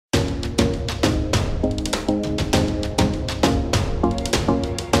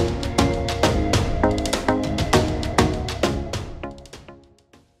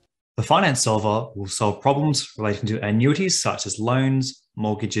finance solver will solve problems relating to annuities such as loans,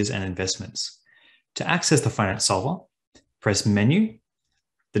 mortgages, and investments. To access the finance solver, press Menu,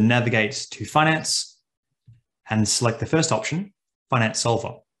 then navigate to Finance, and select the first option, Finance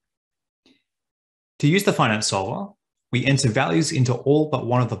Solver. To use the finance solver, we enter values into all but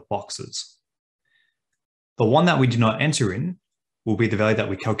one of the boxes. The one that we do not enter in will be the value that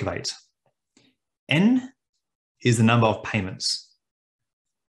we calculate. N is the number of payments.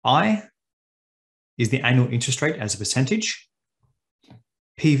 I is the annual interest rate as a percentage.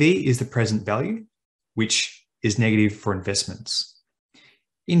 PV is the present value, which is negative for investments.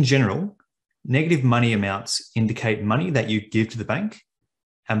 In general, negative money amounts indicate money that you give to the bank,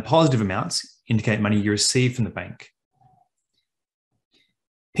 and positive amounts indicate money you receive from the bank.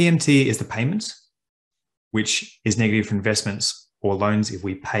 PMT is the payment, which is negative for investments or loans if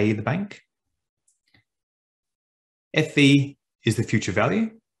we pay the bank. FV is the future value.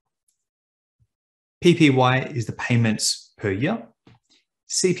 PPY is the payments per year.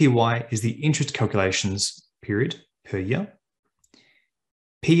 CPY is the interest calculations period per year.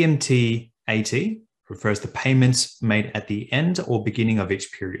 PMT-AT refers to payments made at the end or beginning of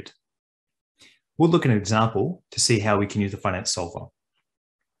each period. We'll look at an example to see how we can use the finance solver.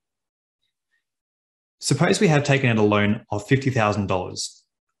 Suppose we have taken out a loan of $50,000,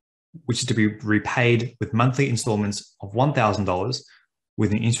 which is to be repaid with monthly installments of $1,000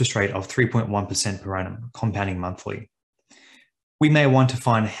 with an interest rate of 3.1% per annum, compounding monthly. We may want to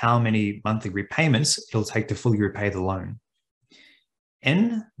find how many monthly repayments it'll take to fully repay the loan.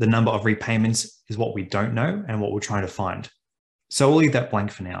 N, the number of repayments, is what we don't know and what we're trying to find. So we'll leave that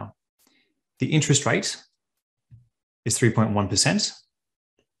blank for now. The interest rate is 3.1%.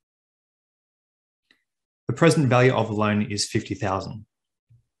 The present value of the loan is $50,000.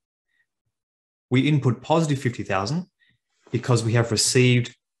 We input positive $50,000 because we have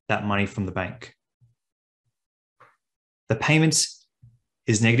received that money from the bank. The payments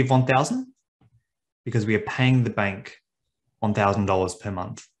is negative $1,000 because we are paying the bank $1,000 per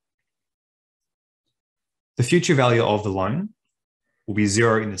month. The future value of the loan will be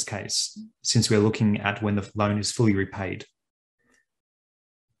 0 in this case, since we're looking at when the loan is fully repaid.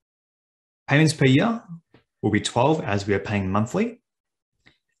 Payments per year will be 12 as we are paying monthly,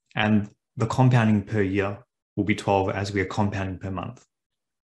 and the compounding per year will be 12 as we are compounding per month.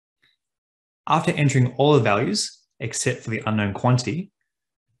 After entering all the values, except for the unknown quantity,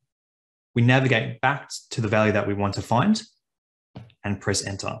 we navigate back to the value that we want to find and press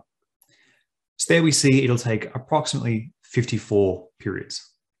Enter. So there we see it'll take approximately 54 periods.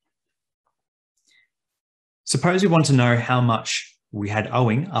 Suppose we want to know how much we had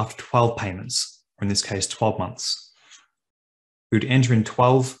owing after 12 payments, or in this case, 12 months. We would enter in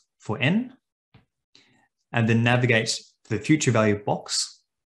 12 for N, and then navigate to the future value box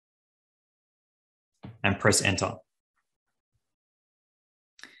and press Enter.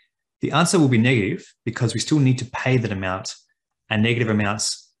 The answer will be negative because we still need to pay that amount, and negative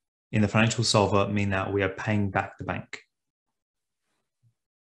amounts in the financial solver mean that we are paying back the bank.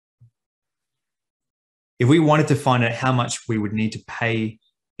 If we wanted to find out how much we would need to pay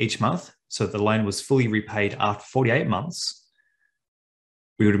each month so that the loan was fully repaid after 48 months,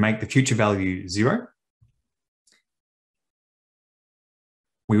 we would make the future value 0.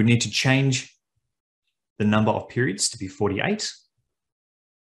 We would need to change the number of periods to be 48,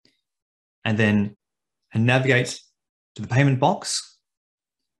 and then navigate to the payment box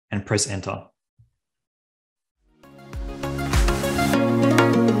and press Enter.